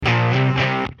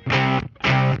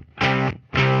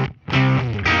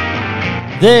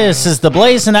This is the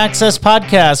Blaisin Access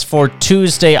Podcast for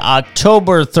Tuesday,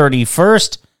 October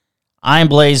 31st. I'm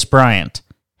Blaise Bryant.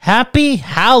 Happy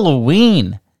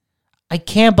Halloween! I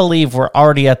can't believe we're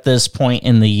already at this point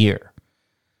in the year.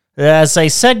 As I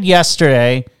said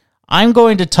yesterday, I'm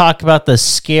going to talk about the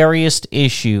scariest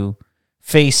issue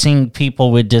facing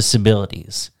people with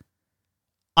disabilities.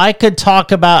 I could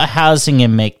talk about housing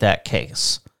and make that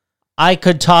case. I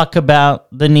could talk about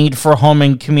the need for home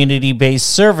and community-based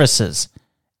services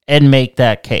and make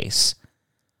that case.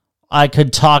 I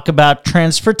could talk about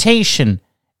transportation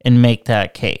and make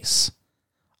that case.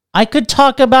 I could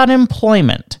talk about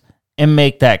employment and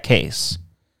make that case.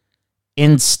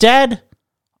 Instead,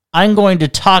 I'm going to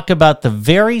talk about the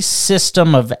very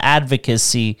system of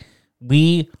advocacy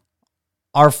we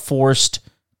are forced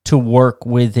to work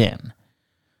within,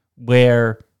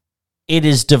 where it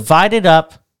is divided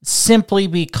up simply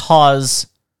because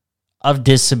of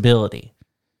disability.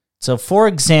 So, for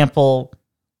example,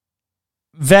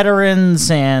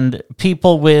 veterans and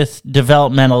people with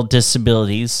developmental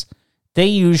disabilities, they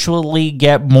usually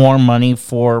get more money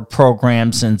for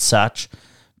programs and such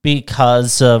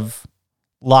because of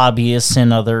lobbyists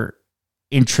and other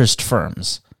interest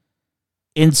firms.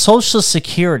 In Social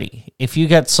Security, if you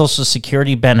get Social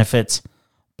Security benefits,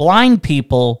 blind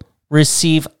people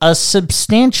receive a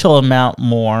substantial amount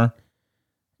more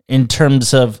in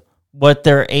terms of what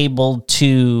they're able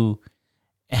to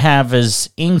have as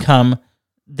income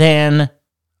than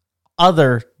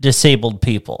other disabled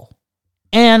people.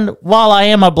 And while I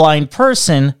am a blind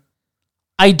person,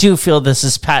 I do feel this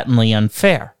is patently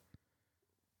unfair.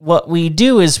 What we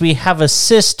do is we have a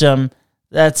system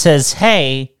that says,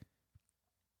 hey,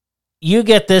 you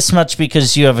get this much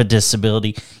because you have a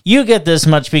disability. You get this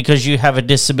much because you have a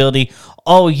disability.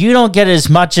 Oh, you don't get as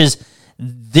much as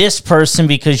this person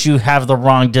because you have the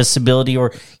wrong disability,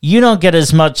 or you don't get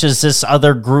as much as this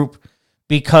other group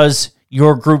because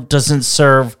your group doesn't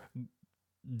serve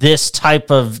this type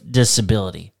of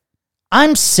disability.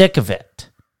 I'm sick of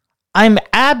it. I'm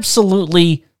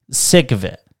absolutely sick of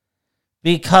it,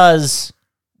 because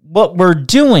what we're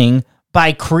doing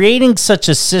by creating such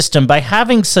a system, by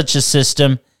having such a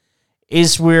system,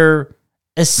 is we're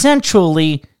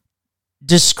essentially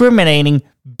discriminating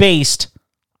based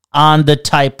on the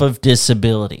type of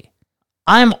disability.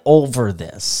 I'm over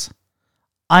this.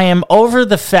 I am over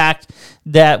the fact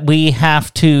that we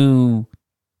have to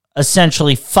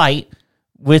essentially fight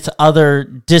with other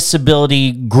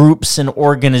disability groups and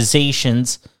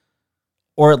organizations,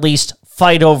 or at least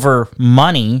fight over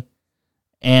money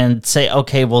and say,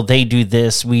 okay, well, they do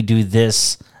this, we do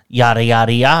this, yada,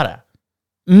 yada, yada.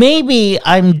 Maybe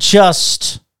I'm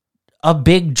just a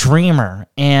big dreamer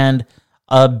and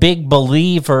a big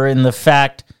believer in the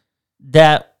fact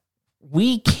that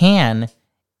we can,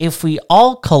 if we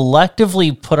all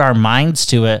collectively put our minds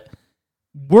to it,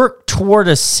 work toward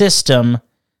a system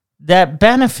that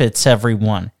benefits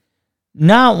everyone,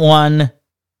 not one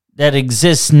that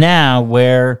exists now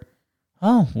where,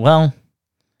 oh, well,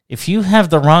 if you have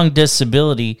the wrong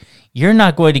disability, you're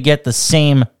not going to get the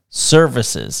same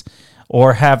services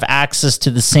or have access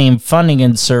to the same funding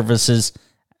and services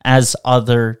as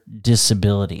other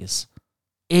disabilities.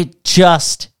 It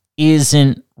just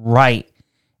isn't right.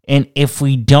 And if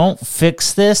we don't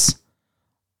fix this,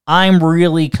 I'm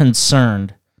really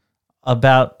concerned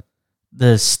about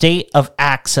the state of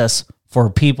access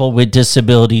for people with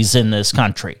disabilities in this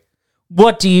country.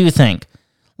 What do you think?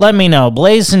 Let me know.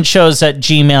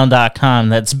 blaisinshows@gmail.com.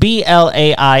 That's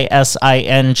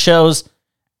BLAISIN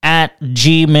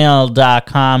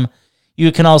shows@gmail.com. You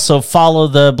can also follow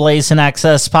the Blaisin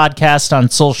Access Podcast on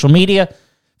social media,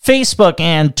 Facebook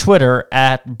and Twitter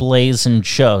 @Blaisin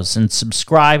Shows, and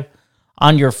subscribe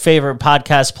on your favorite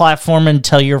podcast platform and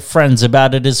tell your friends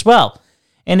about it as well.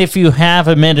 And if you have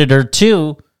a minute or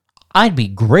two, I'd be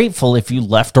grateful if you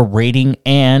left a rating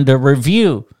and a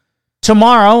review.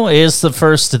 Tomorrow is the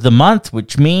first of the month,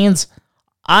 which means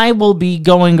I will be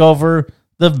going over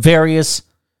the various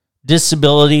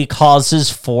disability causes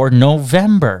for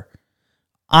November.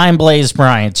 I'm Blaise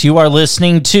Bryant. You are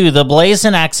listening to the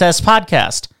Blaisin Access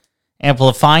Podcast,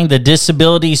 amplifying the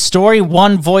disability story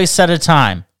one voice at a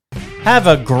time. Have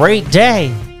a great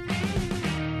day.